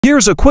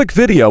Here's a quick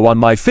video on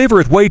my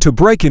favorite way to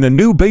break in a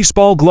new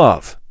baseball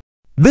glove.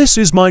 This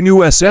is my new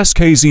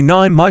SSK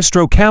Z9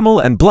 Maestro Camel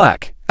and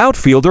Black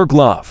Outfielder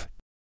glove.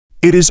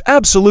 It is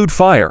absolute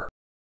fire.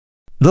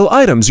 The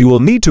items you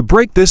will need to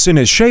break this in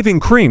is shaving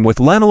cream with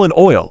lanolin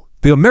oil,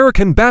 the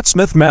American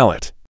batsmith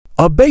mallet,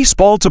 a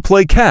baseball to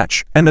play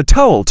catch, and a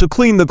towel to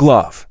clean the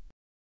glove.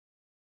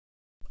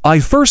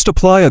 I first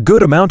apply a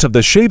good amount of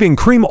the shaving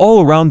cream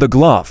all around the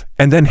glove,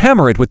 and then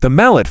hammer it with the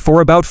mallet for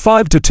about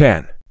 5 to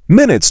 10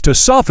 minutes to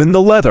soften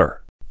the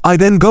leather. I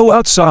then go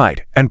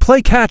outside and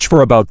play catch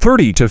for about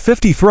 30 to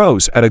 50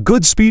 throws at a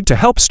good speed to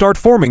help start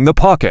forming the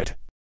pocket.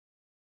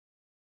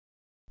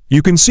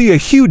 You can see a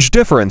huge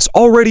difference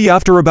already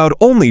after about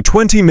only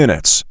 20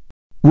 minutes.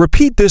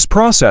 Repeat this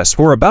process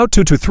for about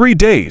 2 to 3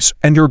 days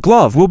and your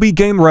glove will be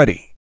game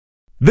ready.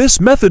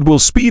 This method will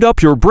speed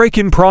up your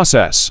break-in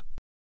process.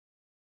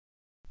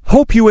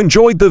 Hope you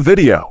enjoyed the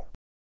video.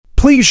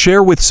 Please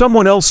share with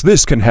someone else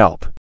this can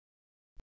help.